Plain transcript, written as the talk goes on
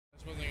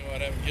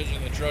kids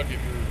in the truck, if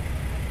your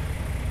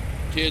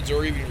kids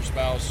or even your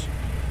spouse,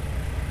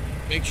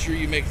 make sure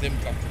you make them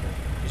comfortable.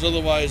 Because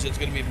otherwise it's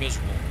going to be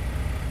miserable.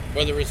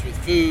 Whether it's with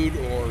food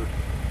or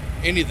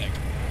anything.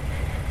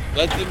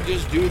 Let them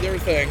just do their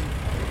thing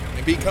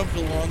and be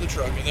comfortable on the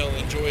truck, and they'll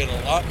enjoy it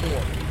a lot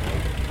more.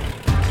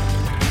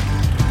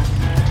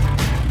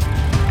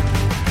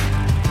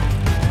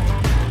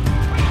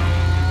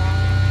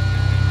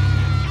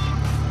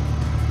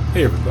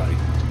 Hey everybody,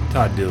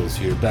 Todd Dills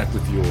here, back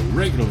with your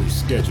regularly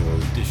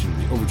scheduled edition of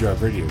the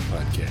Overdrive Radio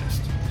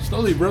podcast.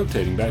 Slowly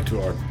rotating back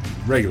to our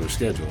regular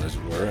schedule, as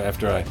it were,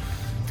 after I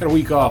got a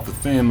week off with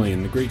family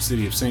in the great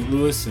city of St.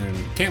 Louis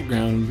and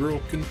campground in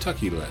rural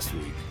Kentucky last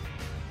week.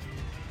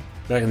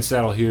 Back in the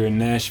saddle here in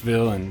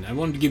Nashville, and I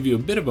wanted to give you a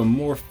bit of a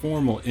more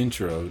formal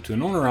intro to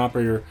an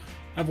owner-operator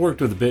I've worked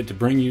with a bit to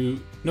bring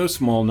you no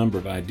small number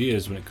of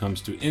ideas when it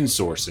comes to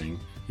insourcing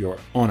your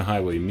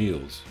on-highway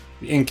meals.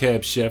 The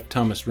in-cab chef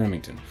Thomas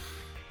Remington,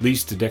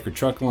 leased to Decker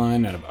Truck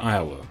Line out of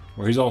Iowa,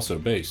 where he's also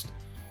based.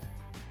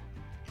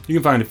 You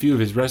can find a few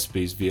of his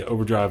recipes via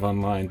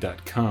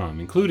overdriveonline.com,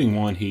 including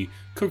one he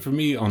cooked for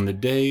me on the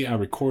day I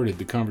recorded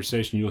the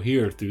conversation you'll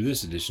hear through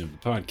this edition of the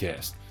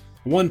podcast.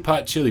 A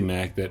one-pot chili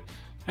mac that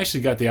I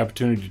actually got the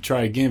opportunity to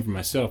try again for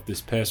myself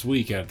this past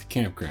week out at the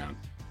campground.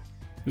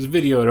 There's a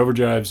video at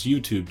Overdrive's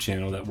YouTube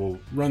channel that will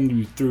run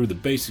you through the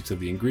basics of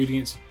the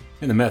ingredients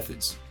and the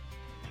methods,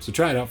 so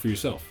try it out for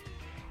yourself.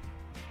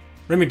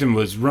 Remington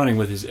was running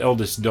with his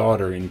eldest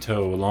daughter in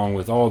tow, along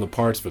with all the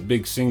parts of a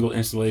big single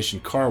installation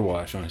car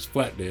wash on his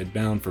flatbed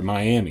bound for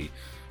Miami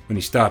when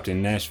he stopped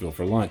in Nashville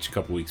for lunch a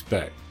couple weeks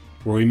back,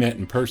 where we met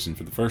in person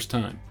for the first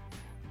time.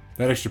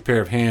 That extra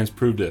pair of hands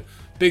proved a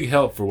big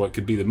help for what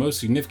could be the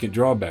most significant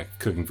drawback of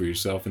cooking for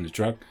yourself in the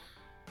truck,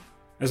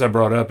 as I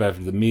brought up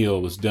after the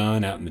meal was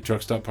done out in the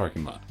truck stop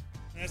parking lot.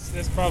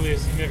 That's probably a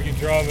significant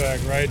drawback,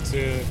 right, to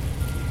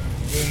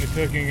doing the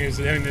cooking, is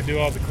having to do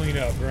all the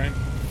cleanup, right?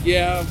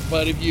 Yeah,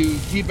 but if you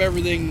keep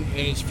everything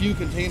in as few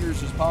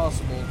containers as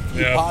possible,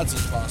 few pots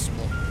as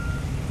possible,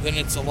 then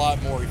it's a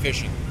lot more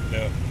efficient.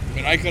 Yeah. I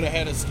mean, I could have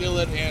had a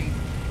skillet and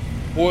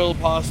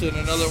boiled pasta in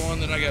another one.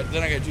 Then I got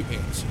two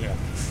pans. Yeah.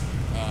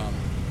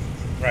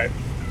 Right.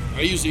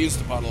 I use the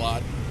Instapot a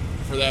lot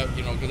for that,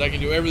 because I can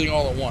do everything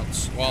all at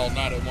once. Well,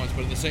 not at once,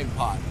 but in the same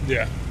pot.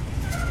 Yeah.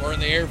 Or in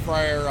the air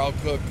fryer, I'll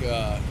cook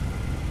the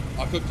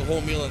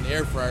whole meal in the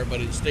air fryer,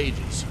 but in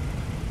stages.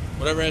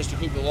 Whatever has to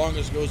cook the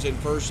longest goes in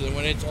first, and then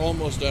when it's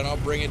almost done, I'll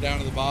bring it down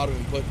to the bottom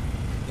and put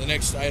the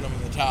next item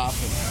on the top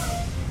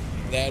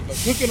and that. But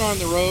cooking on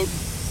the road,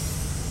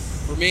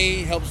 for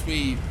me, helps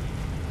me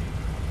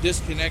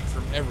disconnect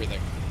from everything.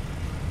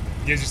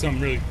 Gives you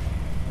something really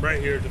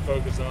right here to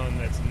focus on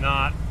that's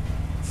not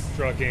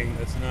trucking,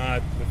 that's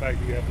not the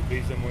fact that you have to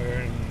be somewhere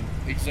in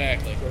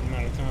exactly a certain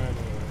amount of time.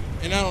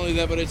 And not only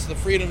that, but it's the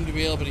freedom to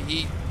be able to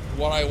eat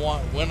what I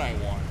want when I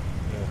want.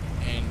 Yeah.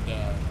 And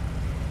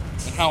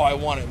how I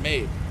want it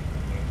made.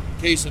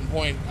 Case in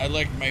point, I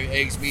like my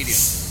eggs medium.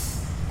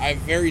 I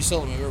very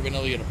seldom have ever been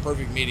able to get a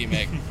perfect medium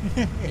egg.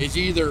 It's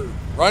either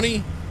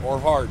runny or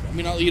hard. I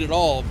mean, I'll eat it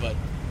all, but...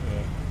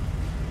 Yeah.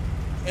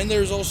 And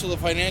there's also the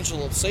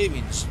financial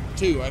savings,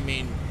 too. I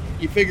mean,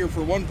 you figure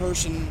for one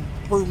person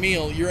per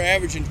meal, you're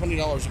averaging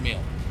 $20 a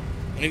meal.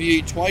 And if you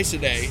eat twice a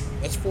day,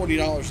 that's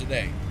 $40 a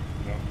day.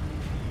 Yeah.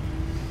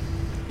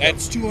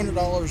 That's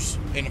 $200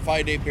 in a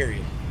 5-day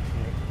period.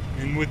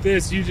 And with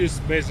this, you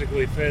just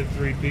basically fed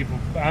 3 people,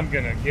 I'm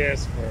going to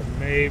guess, for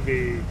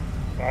maybe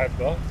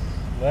 $5?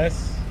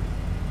 Less?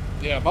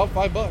 Yeah, about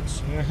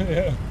 $5.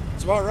 Yeah.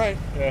 It's about right.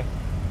 Yeah.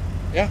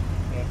 Yeah.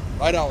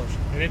 $5.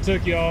 And it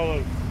took you all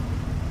of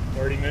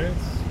 30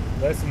 minutes?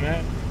 Less than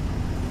that?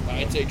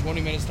 I'd say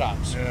 20 minutes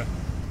tops. Yeah.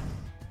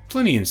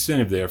 Plenty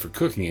incentive there for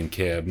cooking in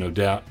cab, no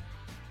doubt.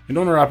 And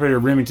owner-operator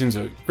Remington's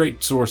a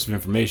great source of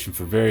information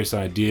for various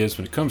ideas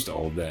when it comes to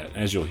all of that,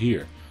 as you'll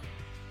hear.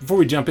 Before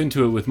we jump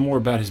into it with more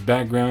about his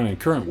background and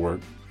current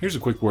work, here's a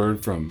quick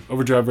word from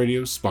Overdrive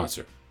Radio's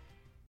sponsor.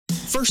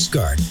 First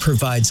Guard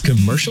provides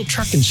commercial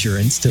truck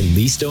insurance to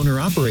leased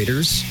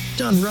owner-operators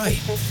done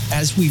right,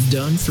 as we've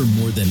done for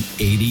more than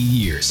 80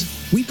 years.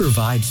 We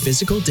provide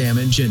physical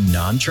damage and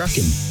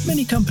non-trucking.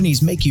 Many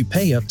companies make you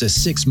pay up to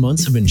 6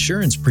 months of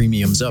insurance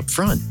premiums up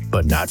front,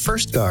 but not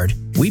First Guard.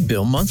 We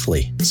bill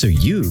monthly, so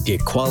you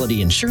get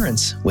quality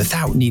insurance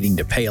without needing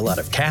to pay a lot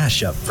of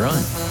cash up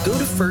front. Go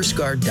to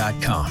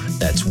firstguard.com.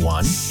 That's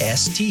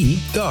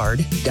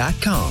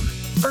 1stguard.com.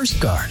 First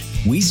Guard.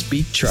 We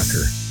speak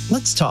trucker.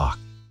 Let's talk.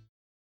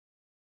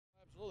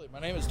 My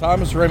name is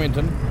Thomas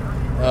Remington.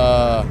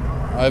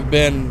 I've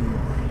been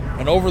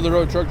an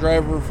over-the-road truck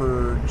driver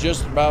for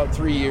just about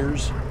 3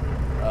 years.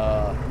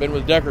 Been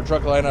with Decker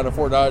Truck Line out of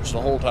Fort Dodge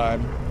the whole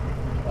time,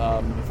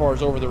 as far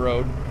as over the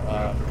road.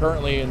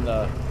 Currently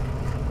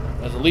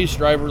as a lease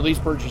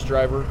purchase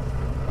driver,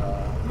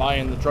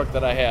 buying the truck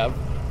that I have.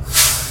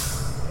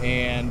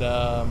 And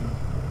how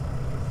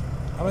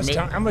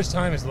much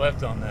time is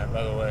left on that,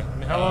 by the way? I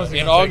mean, how long is it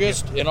in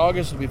August? In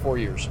August, it'll be 4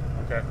 years.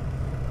 Okay.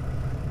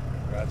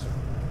 Gotcha.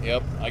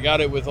 Yep, I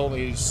got it with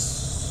only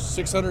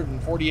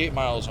 648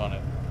 miles on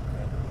it.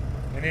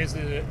 And is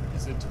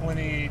it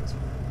 20?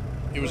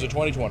 It was a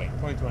 2020.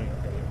 2020.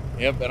 Okay.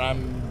 Yep, and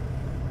I'm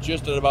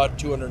just at about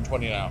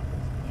 220 now.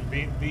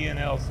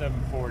 BNL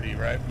 740,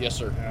 right? Yes,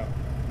 sir. Yeah.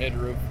 Mid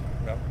roof.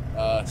 Yep.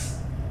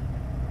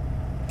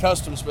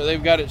 Customs, but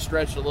they've got it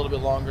stretched a little bit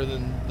longer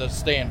than the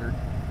standard,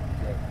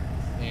 Okay.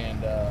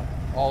 and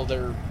all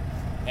their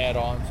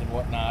add-ons and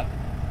whatnot.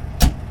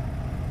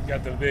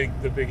 Got the big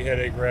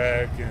headache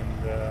rack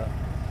and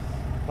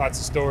lots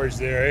of storage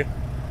there. Eh?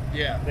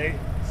 Yeah.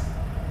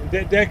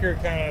 Decker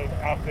kind of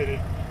outfitted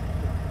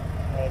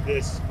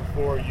this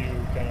before you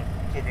kind of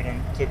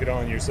took it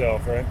on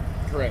yourself, right?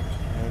 Correct.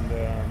 And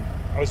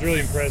I was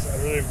really impressed.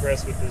 I'm really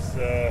impressed with this.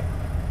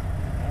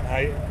 How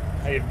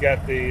you've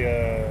got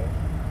the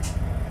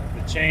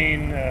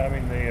chain.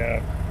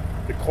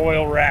 The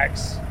coil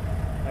racks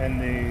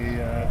and the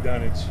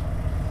dunnage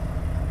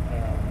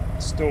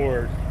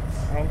stored.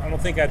 I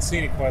don't think I'd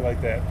seen it quite like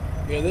that.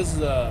 Yeah, this is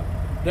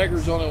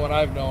Decker's the only one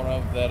I've known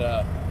of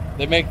that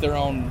they make their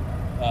own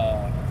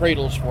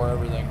cradles for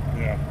everything.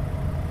 Yeah.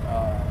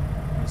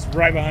 It's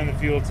right behind the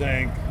fuel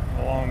tank,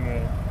 along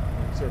the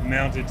sort of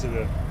mounted to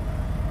the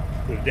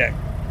deck.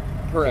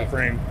 Correct. The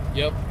frame.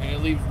 Yep, and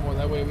it leaves more.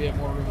 That way we have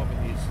more room up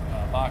in these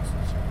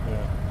boxes.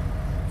 Yeah.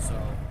 So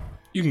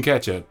You can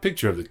catch a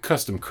picture of the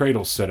custom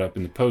cradle setup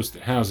in the post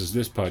that houses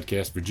this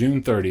podcast for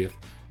June 30th,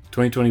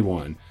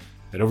 2021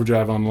 at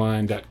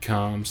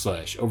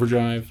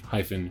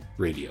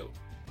overdriveonline.com/overdrive-radio.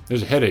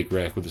 There's a headache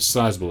rack with a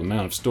sizable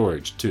amount of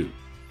storage, too.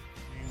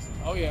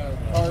 oh yeah,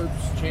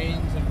 tarps,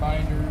 chains, and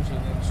binders, and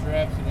then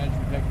straps and edge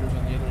protectors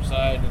on the other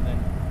side, and then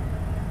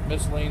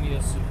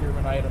miscellaneous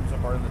procurement items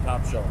up are in the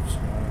top shelves.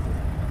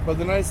 But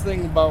the nice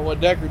thing about what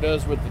Decker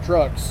does with the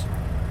trucks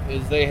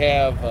is they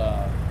have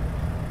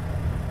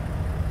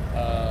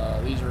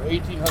these are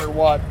 1800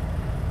 watt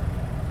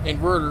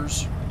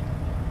inverters,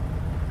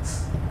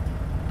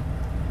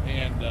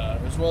 and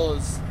as well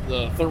as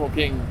the Thermo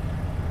King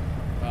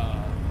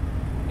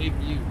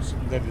APUs.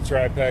 That the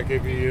tri-pack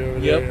APU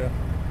over Yep. there.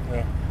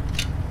 Yeah.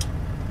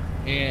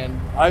 And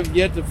I've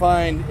yet to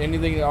find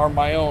anything that are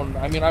my own.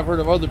 I mean, I've heard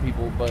of other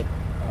people, but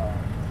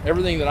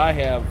everything that I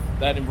have,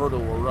 that inverter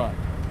will run.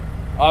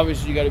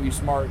 Obviously, you got to be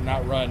smart and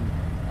not run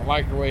a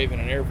microwave and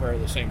an air fryer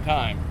at the same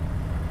time.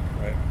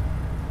 Right.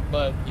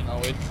 But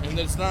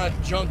it's not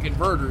junk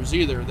inverters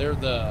either. They're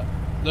the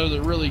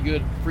really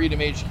good Freedom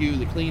HQ,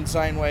 the clean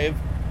sine wave.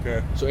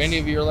 Okay. So any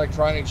of your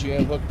electronics you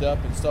have hooked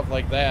up and stuff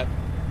like that,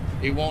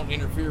 it won't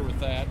interfere with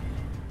that.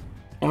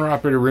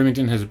 Owner-operator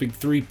Remington has a big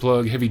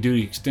 3-plug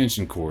heavy-duty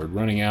extension cord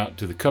running out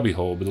to the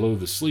cubbyhole below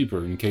the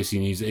sleeper in case he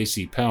needs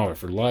AC power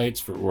for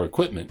lights or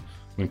equipment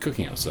when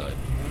cooking outside.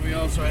 And we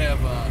also have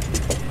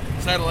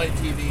satellite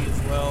TV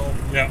as well.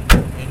 Yeah.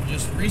 And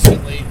just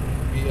recently,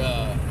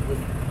 with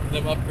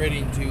them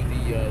upgrading to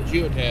the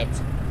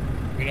geotabs,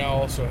 we now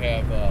also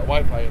have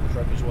Wi-Fi in the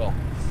truck as well.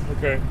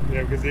 Okay.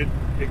 Yeah, because it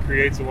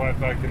creates a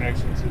Wi-Fi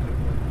connection to the.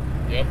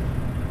 Yep.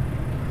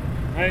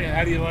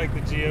 How do you like the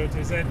Geo?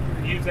 Is that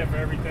you use that for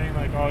everything,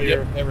 like all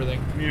your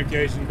everything.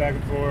 communication back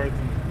and forth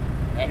and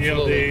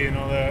Absolutely. ELD and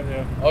all that?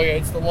 Yeah. Oh yeah,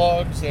 it's the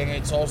logs, and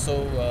it's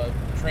also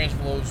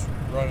transflows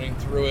running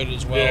through it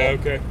as well. Yeah.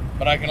 Okay.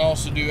 But I can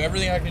also do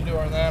everything I can do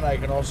on that. I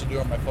can also do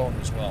on my phone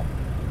as well.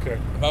 Okay.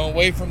 If I'm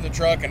away from the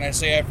truck and I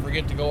say I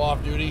forget to go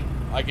off duty,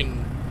 I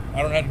don't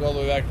have to go all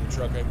the way back to the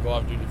truck. I can go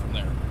off duty from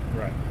there.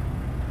 Right.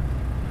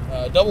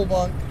 Double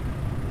bunk.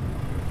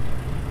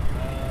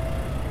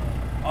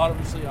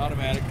 Obviously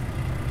automatic.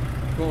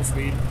 Full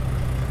speed.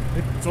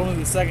 It's only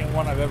the second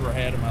one I've ever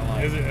had in my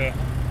life. Is it?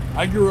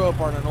 I grew up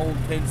on an old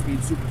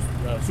 10-speed super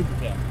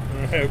tap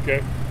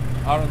Okay.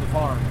 out on the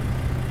farm.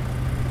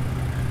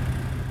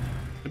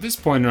 At this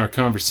point in our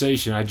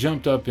conversation, I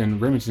jumped up in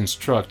Remington's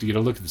truck to get a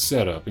look at the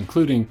setup,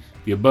 including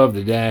the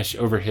above-the-dash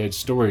overhead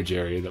storage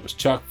area that was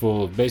chock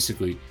full of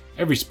basically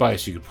every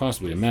spice you could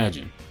possibly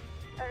imagine.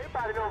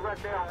 Everybody knows right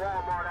there on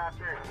Walmart out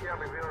there in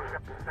Shelbyville has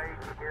got the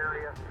staging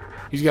area.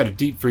 He's got a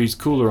deep freeze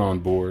cooler on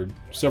board,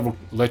 several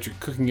electric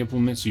cooking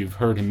implements you've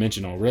heard him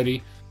mention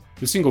already,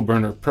 the single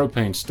burner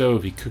propane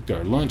stove he cooked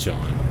our lunch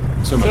on,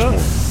 and so much more.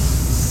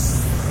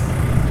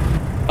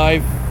 I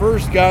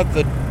first got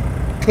the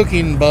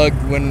cooking bug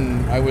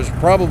when I was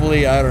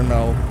probably,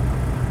 4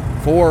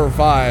 or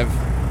 5,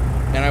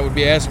 and I would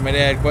be asking my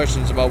dad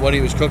questions about what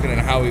he was cooking and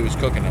how he was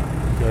cooking it.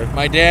 Okay.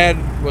 My dad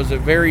was a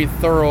very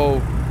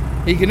thorough,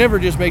 he could never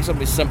just make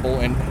something simple,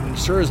 and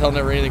sure as hell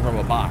never anything from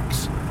a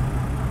box.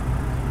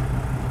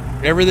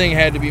 Everything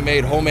had to be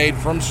made homemade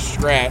from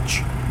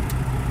scratch,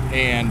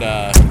 and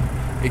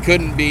it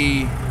couldn't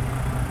be.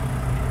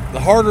 The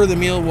harder the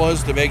meal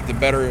was to make, the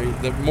better,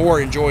 the more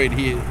he enjoyed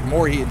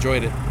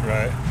it.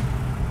 Right.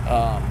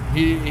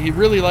 He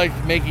really liked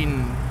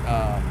making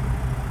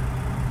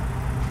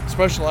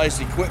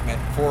specialized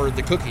equipment for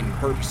the cooking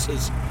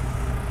purposes.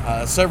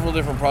 Several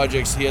different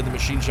projects he had the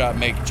machine shop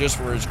make just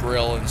for his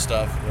grill and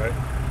stuff. Right.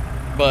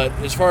 But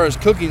as far as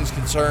cooking's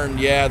concerned,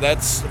 yeah,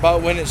 that's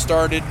about when it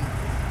started.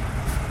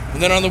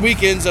 And then on the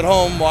weekends at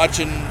home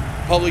watching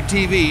public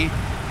TV,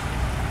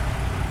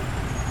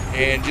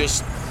 and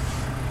just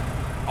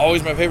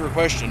always my favorite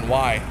question,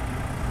 why?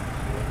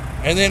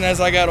 And then as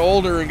I got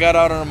older and got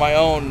out on my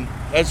own,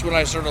 that's when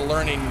I started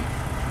learning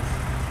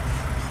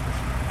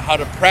how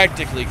to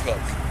practically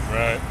cook.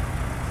 Right.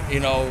 You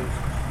know,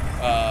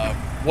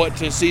 what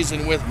to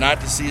season with,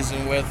 not to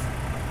season with,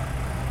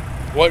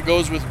 what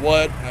goes with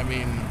what. I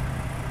mean,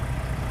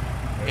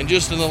 and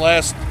just in the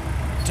last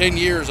 10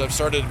 years, I've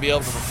started to be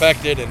able to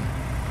perfect it and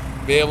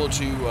be able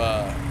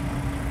to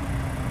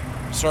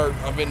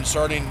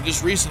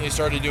just recently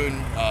started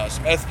doing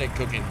some ethnic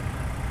cooking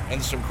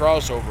and some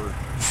crossover,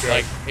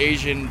 like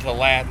Asian to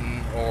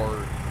Latin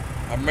or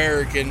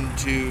American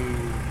to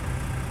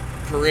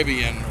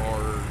Caribbean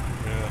or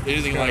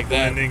anything like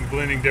that.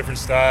 Blending different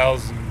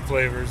styles and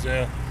flavors,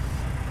 yeah.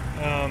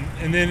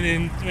 And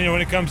then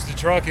when it comes to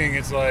trucking,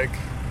 it's like,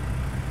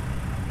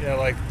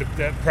 like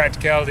that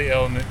practicality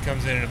element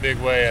comes in a big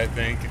way, I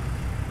think.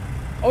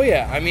 Oh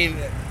yeah, I mean,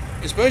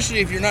 especially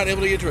if you're not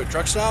able to get to a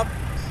truck stop,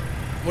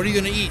 what are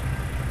you going to eat?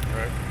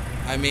 Right.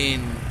 I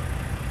mean,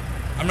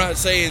 I'm not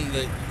saying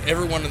that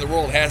everyone in the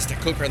world has to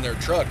cook on their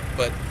truck,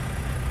 but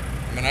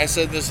I mean, I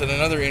said this in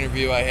another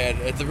interview I had.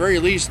 At the very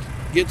least,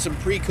 get some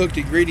pre-cooked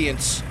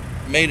ingredients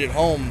made at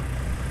home.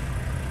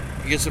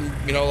 You get some,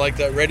 like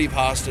that ready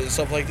pasta and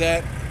stuff like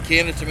that,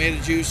 can of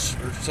tomato juice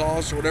or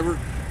sauce or whatever,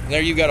 and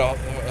there you got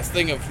a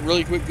thing of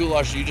really quick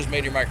goulash you just made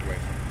in your microwave.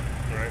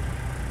 Right.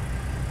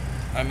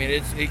 I mean,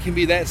 it can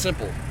be that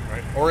simple,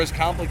 right, or as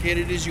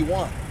complicated as you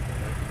want.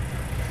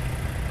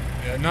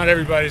 Yeah, not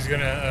everybody's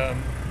gonna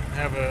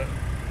have a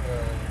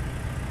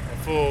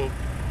full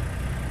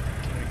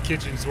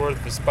kitchen's worth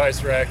of a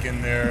spice rack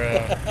in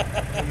their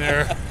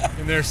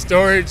in their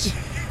storage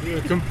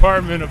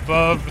compartment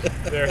above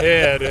their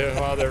head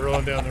while they're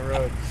rolling down the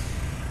road.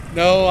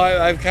 No,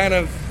 I kind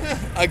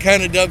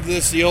of dubbed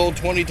this the old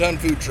 20-ton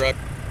food truck.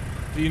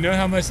 Do you know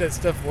how much that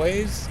stuff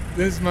weighs?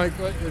 This is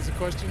a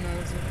question I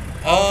was.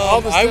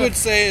 I would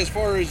say, as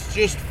far as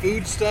just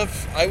food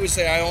stuff, I would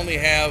say I only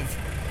have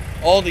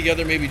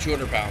altogether maybe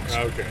 200 pounds.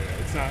 Okay,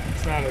 it's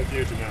not a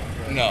huge amount.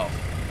 Right? No.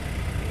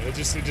 It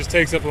just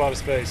takes up a lot of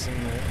space in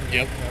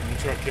the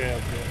truck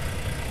cab. Yeah.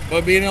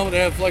 But being able to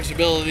have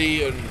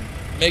flexibility and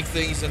make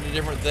things into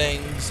different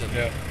things,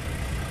 and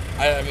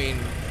I mean,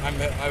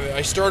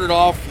 I started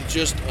off with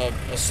just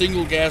a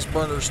single gas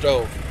burner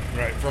stove,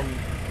 right, from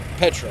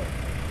Petro,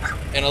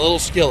 and a little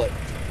skillet.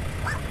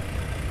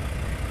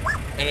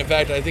 And in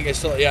fact, I think I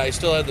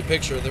still had the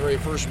picture of the very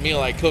first meal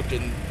I cooked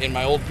in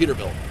my old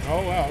Peterbilt.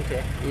 Oh wow,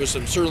 okay. It was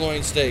some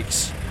sirloin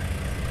steaks,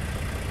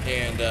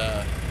 and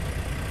I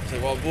was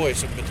like, well, boy,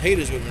 some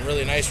potatoes would have been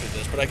really nice with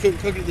this, but I couldn't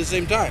cook it at the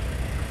same time.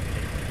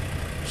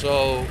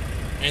 So,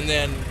 and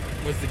then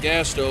with the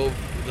gas stove,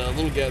 the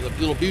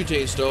little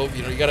butane stove,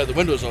 you got to have the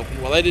windows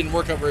open. Well, that didn't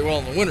work out very well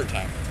in the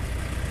wintertime.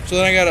 So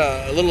then I got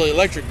a little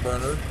electric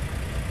burner,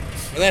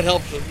 and that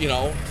helped with,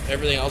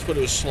 everything else, but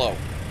it was slow.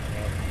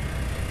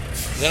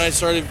 Then I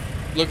started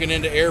looking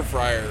into air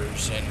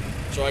fryers, and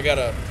so I got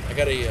a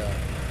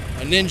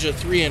Ninja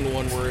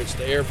 3-in-1 where it's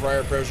the air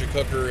fryer, pressure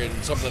cooker, and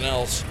something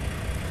else.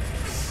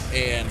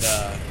 And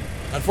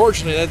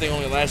unfortunately, that thing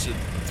only lasted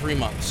 3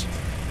 months.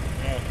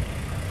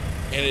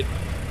 And it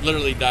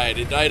literally died.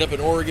 It died up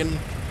in Oregon.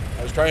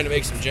 I was trying to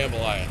make some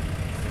jambalaya.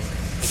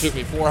 It took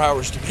me 4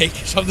 hours to make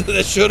something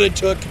that should have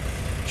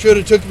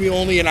took me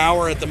only an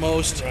hour at the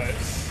most. Right.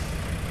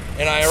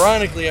 And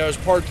ironically, I was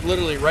parked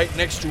literally right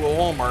next to a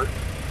Walmart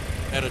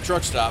at a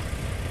truck stop.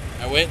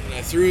 I went and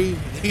I threw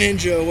the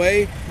Ninja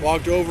away,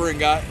 walked over and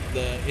got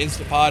the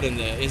Instapot and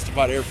the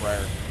Instapot air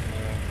fryer.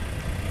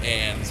 Yeah.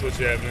 And that's what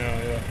you have now,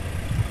 yeah.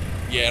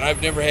 Yeah, and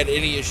I've never had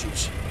any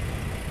issues.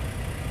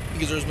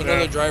 Because there's been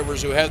other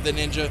drivers who have the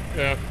Ninja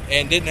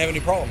and didn't have any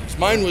problems.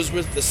 Mine was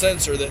with the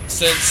sensor that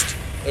sensed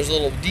there's a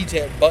little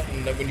detach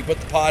button that when you put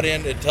the pot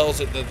in, it tells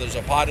it that there's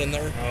a pot in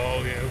there.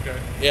 Oh, yeah, okay.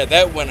 Yeah,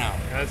 that went out.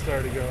 That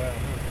started to go out,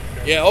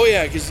 huh? Okay. Yeah, oh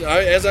yeah, because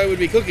as I would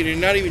be cooking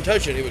and not even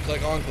touch it, it would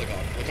click on, click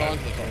on, click on,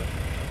 click on.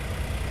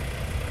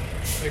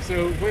 Like,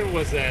 so when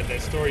was that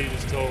story you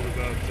just told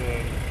about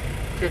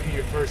cooking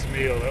your first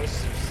meal? That was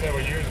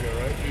several years ago,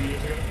 right? 2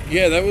 years ago?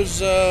 Yeah, that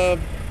was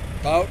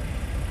about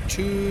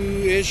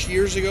 2-ish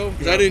years ago.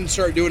 Because I didn't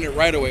start doing it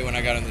right away when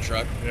I got in the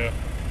truck. Yeah.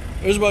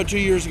 It was about 2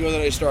 years ago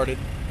that I started,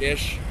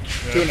 ish,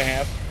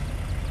 2.5.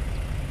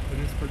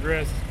 And it's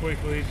progressed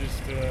quickly,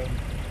 just...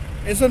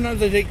 And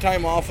sometimes I take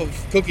time off of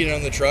cooking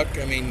on the truck.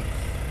 I mean,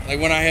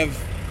 like when I have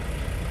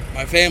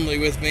my family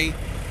with me,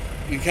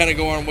 we kind of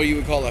go on what you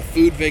would call a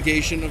food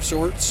vacation of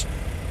sorts.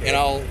 And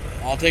I'll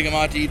take them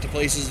out to eat to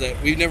places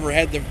that we've never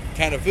had the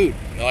kind of food.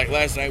 Like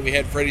last night we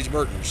had Freddy's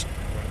Burgers.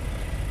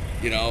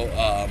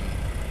 My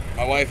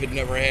wife had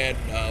never had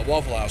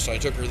Waffle House, so I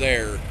took her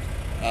there.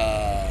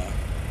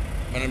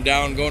 When I'm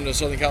down going to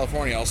Southern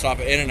California, I'll stop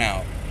at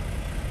In-N-Out.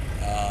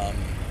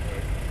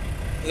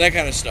 That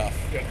kind of stuff.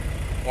 Yeah.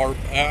 Or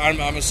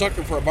I'm a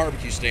sucker for a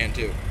barbecue stand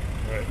too.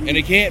 Right. And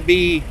it can't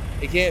be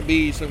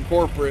some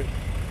corporate,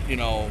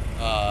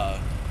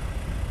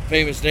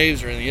 Famous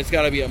Dave's or anything. It's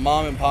got to be a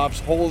mom and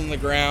pop's hole in the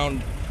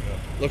ground. Yeah.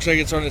 Looks like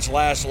it's on its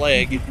last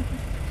leg.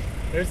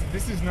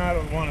 This is not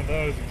one of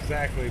those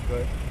exactly,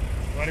 but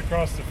right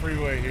across the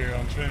freeway here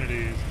on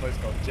Trinity is a place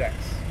called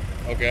Jack's.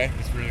 Okay.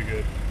 It's really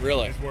good.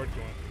 Really? It's worth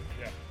going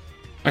through. Yeah.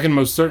 I can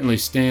most certainly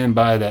stand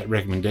by that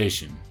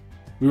recommendation.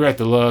 We were at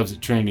the Loves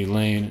at Trinity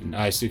Lane and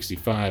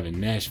I-65 in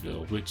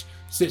Nashville, which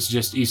sits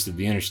just east of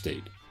the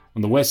interstate.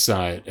 On the west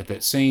side, at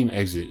that same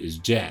exit, is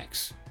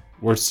Jack's.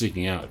 Worth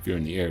seeking out if you're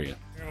in the area.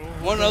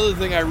 One other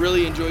thing I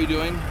really enjoy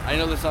doing, I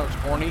know this sounds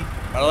corny,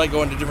 but I like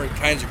going to different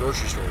kinds of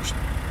grocery stores.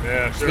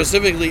 Yeah, sure.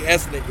 Specifically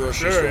ethnic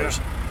grocery stores.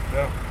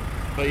 Yeah.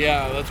 But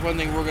yeah, that's one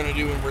thing we're going to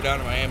do when we're down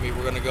in Miami.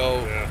 We're going to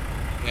go, Yeah.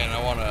 and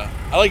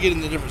I like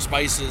getting the different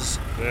spices.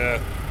 Yeah.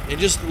 And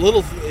just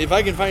little, if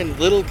I can find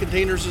little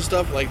containers of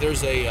stuff, like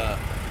there's a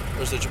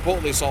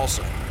Chipotle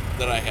salsa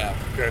that I have.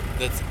 Okay.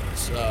 That's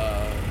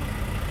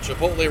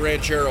Chipotle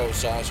Ranchero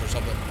sauce or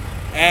something.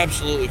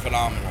 Absolutely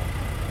phenomenal.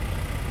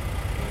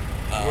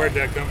 Where'd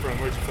that come from?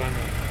 Where'd you find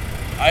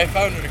that? I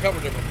found it a couple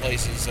different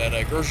places at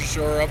a grocery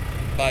store up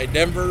by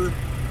Denver,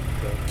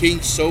 King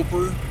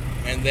Soper,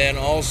 and then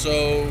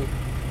also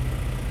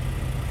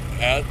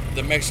at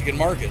the Mexican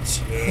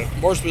markets. Yeah.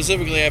 More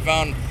specifically, I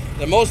found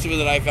that most of it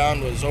that I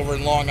found was over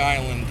in Long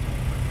Island.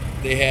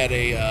 They had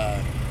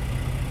a,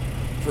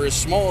 for as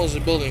small as the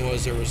building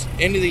was, there was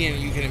anything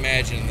you can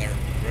imagine in there.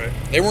 Right.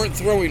 They weren't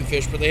throwing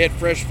fish, but they had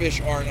fresh fish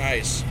on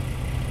ice.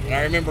 And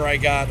I remember I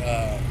got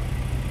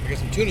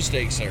some tuna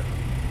steaks there.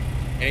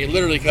 And he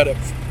literally cut it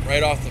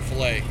right off the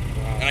fillet.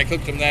 Wow. And I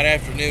cooked them that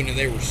afternoon, and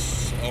they were,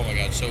 oh my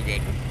God, so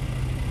good.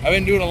 I've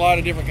been doing a lot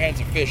of different kinds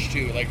of fish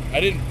too. Like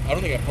I don't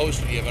think I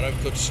posted yet, but I've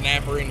cooked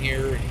snapper in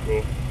here, and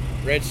Cool.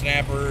 red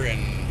snapper,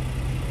 and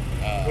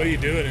What do you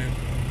do it in?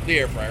 the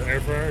air fryer. Air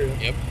fryer? Yeah.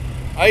 Yep.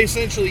 I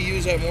essentially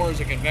use that more as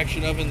a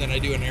convection oven than I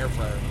do an air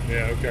fryer.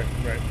 Yeah, okay.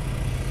 Right.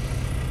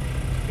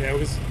 Yeah,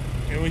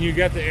 and when you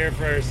got the air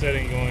fryer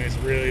setting going, it's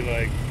really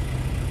like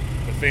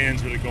the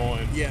fan's really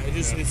going. Yeah,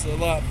 it's a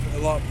lot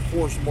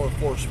more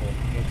forceful.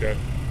 Okay.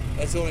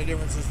 That's the only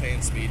difference is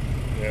fan speed.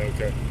 Yeah,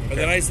 okay. But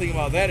the nice thing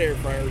about that air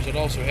fryer is it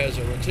also has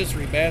a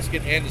rotisserie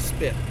basket and a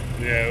spit.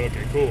 Yeah,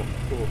 okay, cool.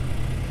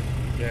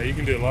 Yeah, you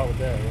can do a lot with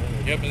that,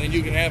 right? Yep, and then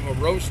you can have a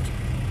roast.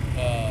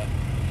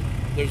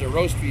 There's a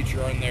roast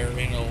feature on there,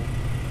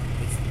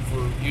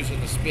 for using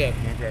the spit.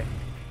 Okay.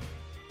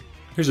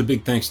 Here's a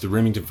big thanks to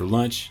Remington for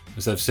lunch.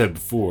 As I've said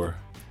before,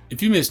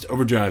 if you missed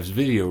Overdrive's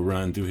video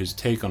run through his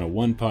take on a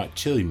one-pot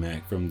chili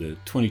mac from the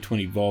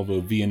 2020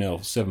 Volvo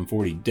VNL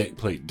 740 deck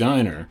plate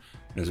diner,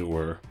 as it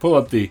were, pull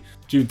up the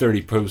June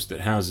 30 post that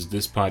houses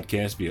this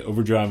podcast via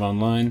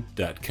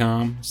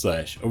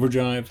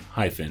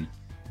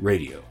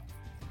overdriveonline.com/overdrive-radio.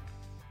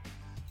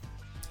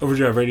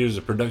 Overdrive Radio is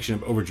a production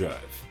of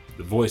Overdrive,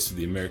 the voice of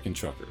the American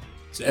trucker.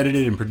 It's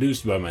edited and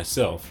produced by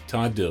myself,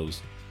 Todd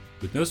Dills,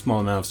 with no small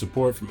amount of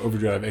support from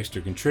Overdrive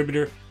Extra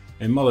contributor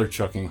and Muller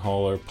trucking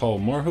hauler Paul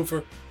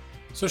Moorhofer,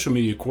 social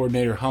media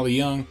coordinator Holly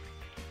Young,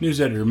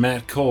 news editor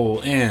Matt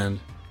Cole, and,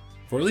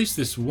 for at least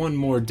this one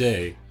more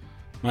day,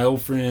 my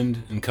old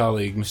friend and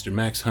colleague Mr.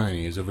 Max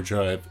Heine as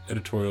Overdrive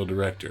editorial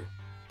director.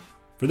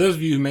 For those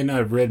of you who may not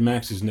have read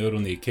Max's note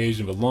on the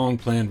occasion of a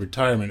long-planned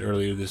retirement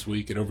earlier this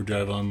week at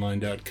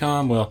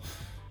overdriveonline.com, well,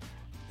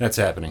 that's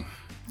happening.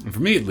 And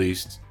for me at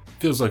least, it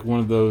feels like one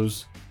of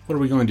those what are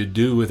we going to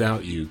do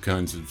without you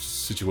kinds of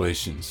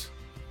situations.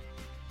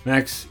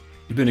 Max,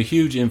 you've been a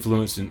huge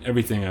influence in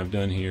everything I've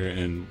done here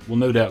and will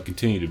no doubt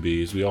continue to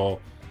be as we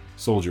all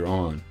soldier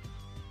on.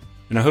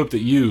 And I hope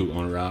that you,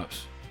 Owner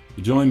Ops,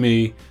 will join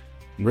me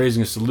in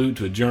raising a salute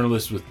to a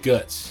journalist with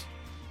guts,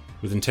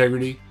 with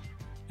integrity,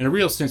 and a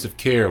real sense of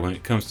care when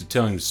it comes to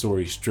telling the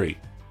story straight,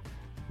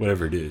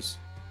 whatever it is.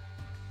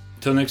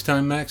 Until next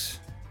time, Max,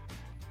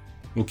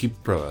 we'll keep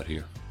it pro out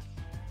here.